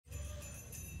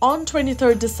On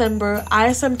 23rd December,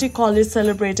 ISMT College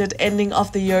celebrated ending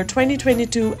of the year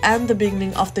 2022 and the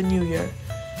beginning of the new year.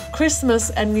 Christmas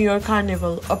and Year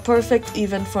Carnival, a perfect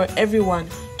event for everyone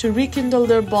to rekindle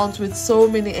their bonds with so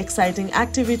many exciting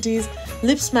activities,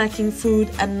 lip-smacking food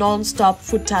and non-stop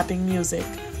foot-tapping music.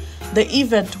 The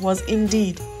event was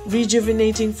indeed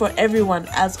rejuvenating for everyone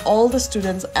as all the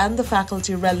students and the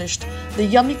faculty relished the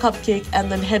yummy cupcake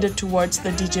and then headed towards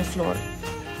the DJ floor.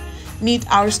 Meet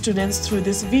our students through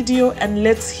this video and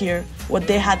let's hear what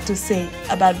they had to say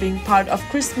about being part of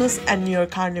Christmas and Year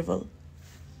Carnival.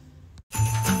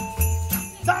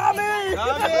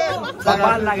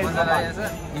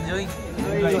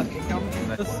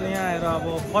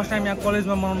 First time यहाँ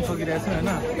कलेजमा मनाउन सकिरहेछ हैन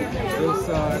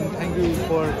thank you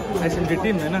for आईएसएमटी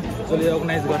Tim हैन जसले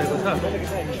organise गरेको छ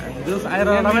जस आएर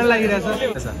रमाइलो लागिरहेछ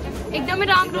एकदमै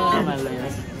राम्रो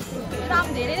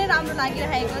धेरै नै राम्रो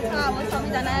लागिरहेको छ अब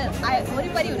सबैजना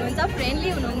वरिपरि हुनुहुन्छ फ्रेन्डली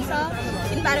हुनुहुन्छ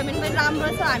इन्भाइरोमेन्ट पनि राम्रो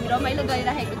छ हामी रमाइलो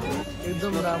गरिरहेको छौं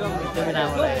एकदम राम्रो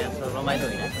लागेछ रमाइलो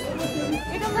हैन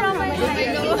एकदम रमाइलो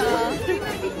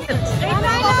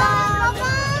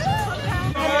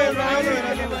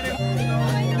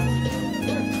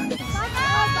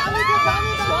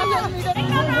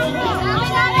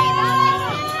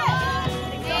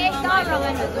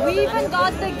We even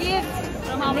got the gift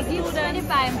from our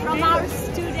students, from our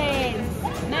students.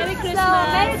 Merry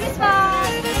Christmas! Merry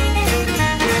Christmas!